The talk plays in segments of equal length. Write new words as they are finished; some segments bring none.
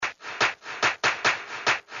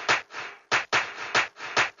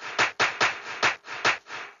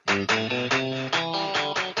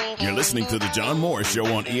You're listening to The John Morris Show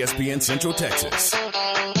on ESPN Central Texas.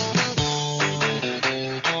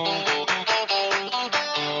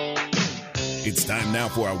 It's time now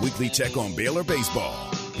for our weekly check on Baylor baseball.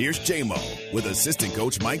 Here's J-Mo with assistant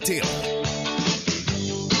coach Mike Taylor.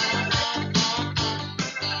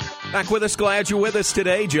 Back with us. Glad you're with us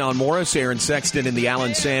today. John Morris, Aaron Sexton in the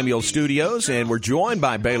Allen Samuel studios, and we're joined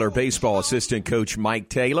by Baylor baseball assistant coach Mike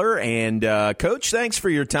Taylor. And Coach, thanks for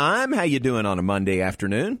your time. How you doing on a Monday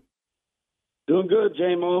afternoon? Doing good,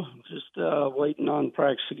 J-Mo. Just waiting on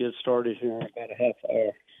practice to get started here in about a half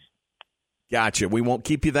hour. Gotcha. We won't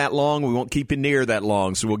keep you that long. We won't keep you near that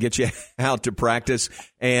long, so we'll get you out to practice.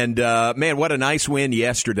 And, man, what a nice win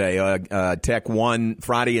yesterday. Tech won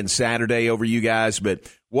Friday and Saturday over you guys, but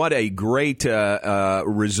what a great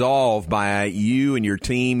resolve by you and your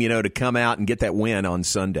team, to come out and get that win on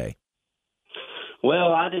Sunday.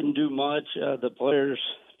 Well, I didn't do much. The players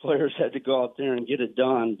had to go out there and get it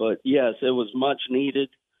done. But, yes, it was much needed.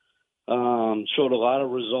 Showed a lot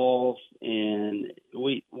of resolve, and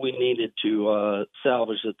we needed to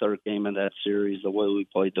salvage the third game of that series the way we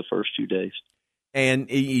played the first 2 days.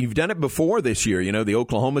 And you've done it before this year. The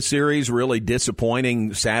Oklahoma series, really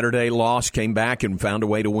disappointing Saturday loss, came back and found a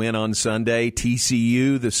way to win on Sunday.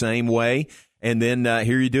 TCU the same way. And then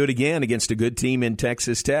here you do it again against a good team in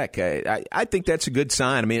Texas Tech. I think that's a good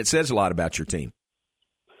sign. I mean, it says a lot about your team.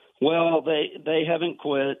 Well, they haven't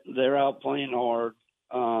quit. They're out playing hard.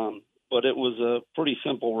 But it was a pretty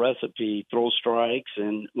simple recipe: throw strikes,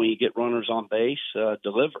 and when you get runners on base,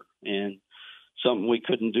 deliver. And something we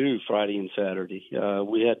couldn't do Friday and Saturday.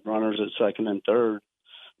 We had runners at second and third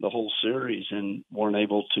the whole series and weren't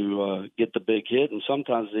able to get the big hit. And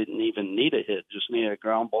sometimes they didn't even need a hit; just need a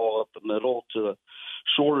ground ball up the middle to a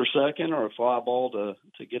shorter second or a fly ball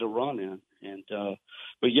to get a run in. And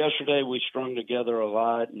but yesterday we strung together a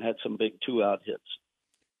lot and had some big 2-out hits.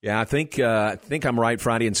 Yeah, I think I'm right.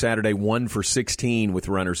 Friday and Saturday, 1 for 16 with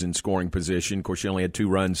runners in scoring position. Of course, you only had 2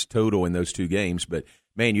 runs total in those 2 games. But,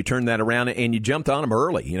 man, you turned that around, and you jumped on them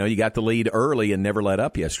early. You got the lead early and never let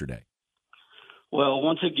up yesterday. Well,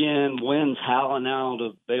 once again, winds howling out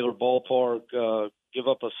of Baylor Ballpark, give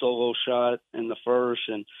up a solo shot in the first.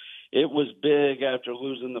 And it was big after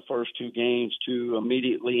losing the first 2 games to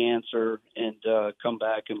immediately answer and come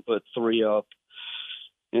back and put 3 up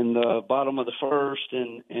in the bottom of the first,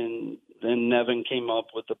 and then Nevin came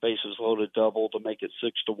up with the bases loaded double to make it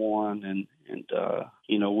 6-1, and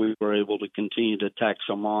we were able to continue to tack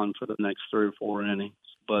some on for the next 3 or 4 innings.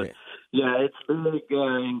 But yeah, it's big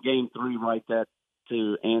in Game 3, right? That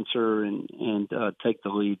to answer and take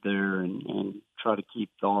the lead there and try to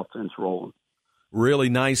keep the offense rolling. Really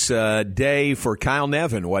nice day for Kyle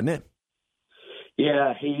Nevin, wasn't it?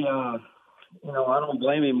 Yeah, he. I don't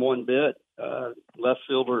blame him one bit. Left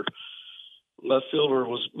fielder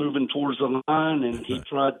was moving towards the line, and he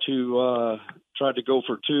tried to go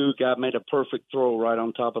for 2. Guy made a perfect throw right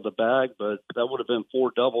on top of the bag, but that would have been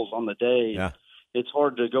 4 doubles on the day. Yeah. It's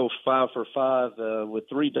hard to go 5 for 5 with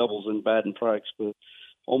 3 doubles in batting practice, but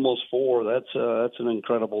almost 4. That's an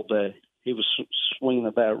incredible day. He was swinging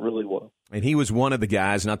the bat really well. And he was one of the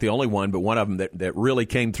guys, not the only one, but one of them that really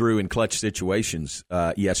came through in clutch situations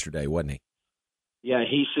yesterday, wasn't he? Yeah,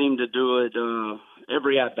 he seemed to do it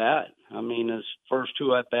every at-bat. I mean, his first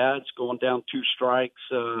 2 at-bats, going down 2 strikes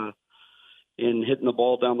and hitting the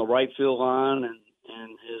ball down the right field line,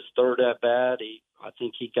 and his third at-bat, I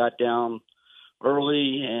think he got down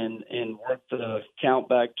early and worked the count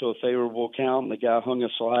back to a favorable count. And the guy hung a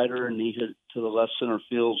slider, and he hit to the left center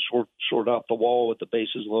field, short out the wall with the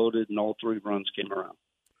bases loaded, and all 3 runs came around.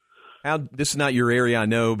 This is not your area, I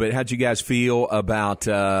know, but how'd you guys feel about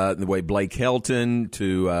the way Blake Helton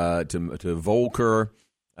to Volker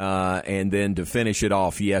and then to finish it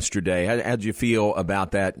off yesterday? How'd you feel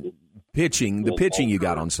about that pitching, the pitching you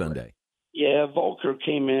got on Sunday? Yeah, Volker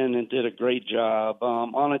came in and did a great job.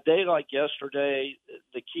 On a day like yesterday,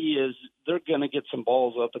 the key is they're going to get some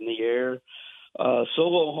balls up in the air.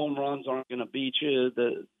 Solo home runs aren't going to beat you.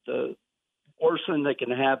 The worst thing that can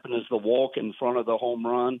happen is the walk in front of the home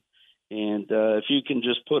run. And if you can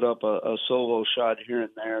just put up a solo shot here and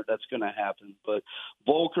there, that's going to happen. But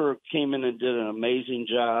Volker came in and did an amazing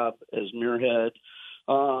job as Muirhead.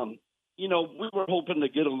 We were hoping to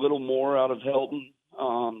get a little more out of Helton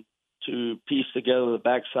to piece together the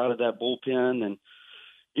backside of that bullpen. And,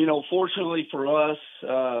 fortunately for us,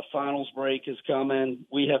 finals break is coming.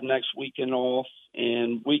 We have next weekend off,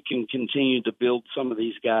 and we can continue to build some of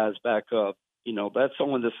these guys back up. That's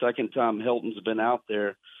only the second time Helton's been out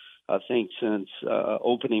there, I think, since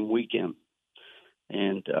opening weekend.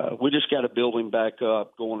 And we just got to build him back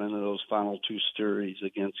up going into those final two series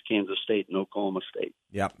against Kansas State and Oklahoma State.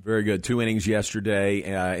 Yeah, very good. 2 innings yesterday,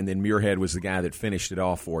 and then Muirhead was the guy that finished it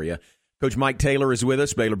off for you. Coach Mike Taylor is with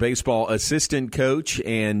us, Baylor baseball assistant coach,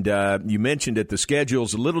 and you mentioned that the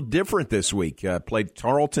schedule's a little different this week. Played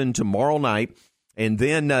Tarleton tomorrow night, and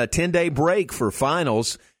then a 10-day break for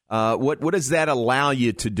finals. What does that allow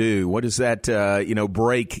you to do? What does that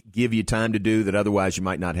break give you time to do that otherwise you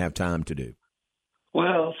might not have time to do?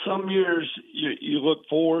 Well, some years you look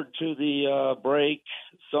forward to the break.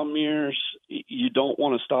 Some years you don't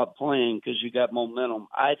want to stop playing because you got momentum.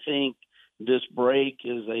 I think this break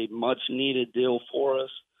is a much-needed deal for us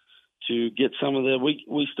to get some of the –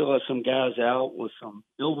 we still have some guys out with some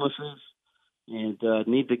illnesses and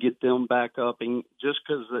need to get them back up. And just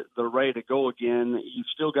because they're ready to go again, you've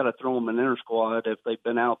still got to throw them in inter squad if they've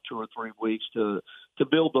been out 2 or 3 weeks to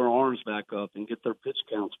build their arms back up and get their pitch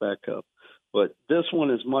counts back up. But this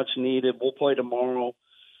one is much needed. We'll play tomorrow.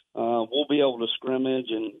 We'll be able to scrimmage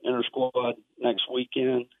and inter-squad next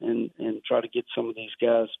weekend and try to get some of these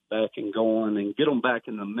guys back and going and get them back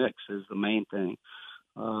in the mix is the main thing.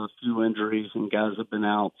 A few injuries and guys have been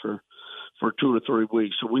out for 2 or 3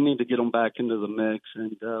 weeks. So we need to get them back into the mix,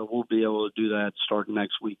 and we'll be able to do that starting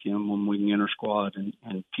next weekend when we can inter-squad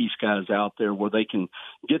and piece guys out there where they can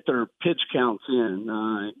get their pitch counts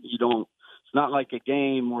in. It's not like a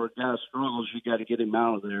game where a guy struggles, you got to get him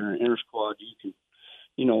out of there. In inter-squad, you can,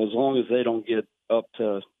 as long as they don't get up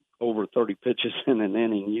to over 30 pitches in an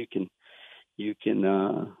inning, you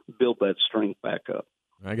can build that strength back up.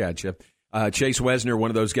 I got you. Chase Wesner,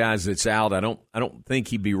 one of those guys that's out. I don't think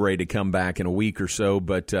he'd be ready to come back in a week or so,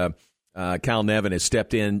 but Kyle Nevin has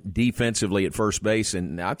stepped in defensively at first base,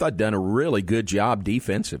 and I thought done a really good job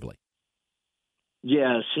defensively.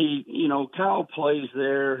 Yes, Kyle plays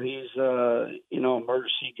there. He's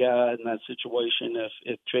emergency guy in that situation.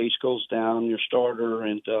 If Chase goes down, your starter,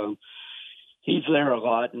 and he's there a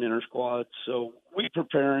lot in inter squad. So we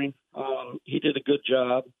prepare him. He did a good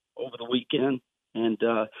job over the weekend, and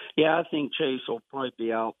I think Chase will probably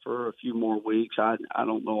be out for a few more weeks. I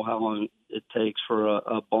don't know how long it takes for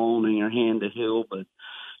a bone in your hand to heal, but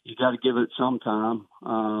you got to give it some time.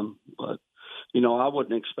 But I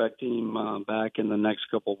wouldn't expect him back in the next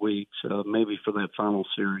couple of weeks, maybe for that final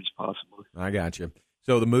series possibly. I got you.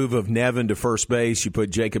 So the move of Nevin to first base, you put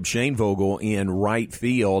Jacob Shainvogel in right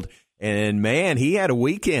field, and, man, he had a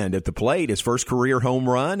weekend at the plate, his first career home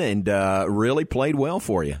run, and really played well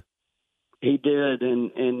for you. He did,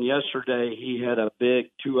 and yesterday he had a big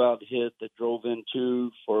 2-out hit that drove in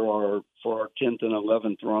 2 for our 10th and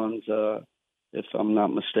 11th runs, if I'm not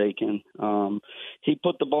mistaken. He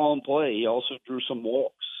put the ball in play. He also drew some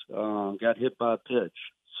walks, got hit by a pitch.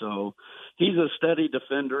 So he's a steady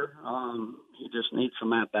defender. He just needs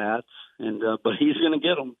some at-bats, but he's going to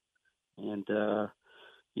get them. And,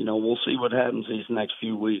 we'll see what happens these next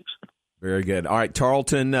few weeks. Very good. All right,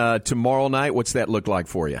 Tarleton tomorrow night, what's that look like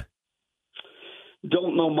for you?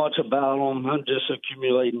 Don't know much about them. I'm just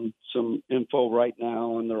accumulating some info right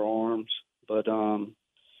now on their arms. But, I'm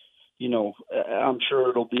sure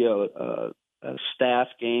it'll be a staff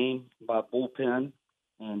game by bullpen.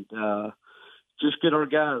 And just get our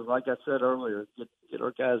guys, like I said earlier, get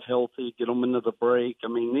our guys healthy, get them into the break. I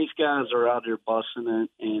mean, these guys are out here busting it.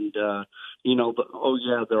 And,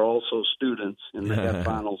 they're also students, and they have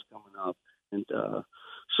finals coming up. And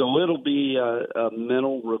so it'll be a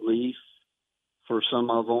mental relief for some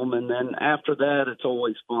of them. And then after that, it's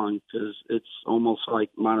always fun because it's almost like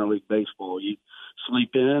minor league baseball. You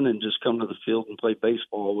sleep in and just come to the field and play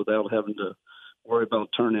baseball without having to worry about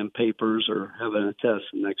turning in papers or having a test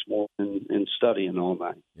the next morning and studying all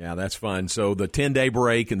night. Yeah, that's fun. So the 10-day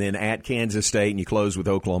break and then at Kansas State, and you close with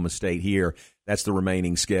Oklahoma State here. That's the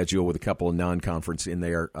remaining schedule with a couple of non-conference in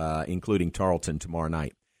there, including Tarleton tomorrow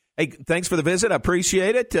night. Hey, thanks for the visit. I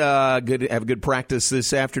appreciate it. Have a good practice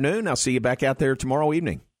this afternoon. I'll see you back out there tomorrow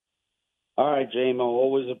evening. All right, J-Mo.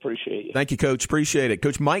 Always appreciate you. Thank you, Coach. Appreciate it.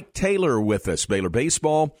 Coach Mike Taylor with us, Baylor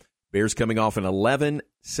Baseball. Bears coming off an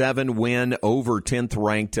 11-7 win over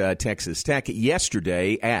 10th-ranked Texas Tech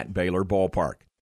yesterday at Baylor Ballpark.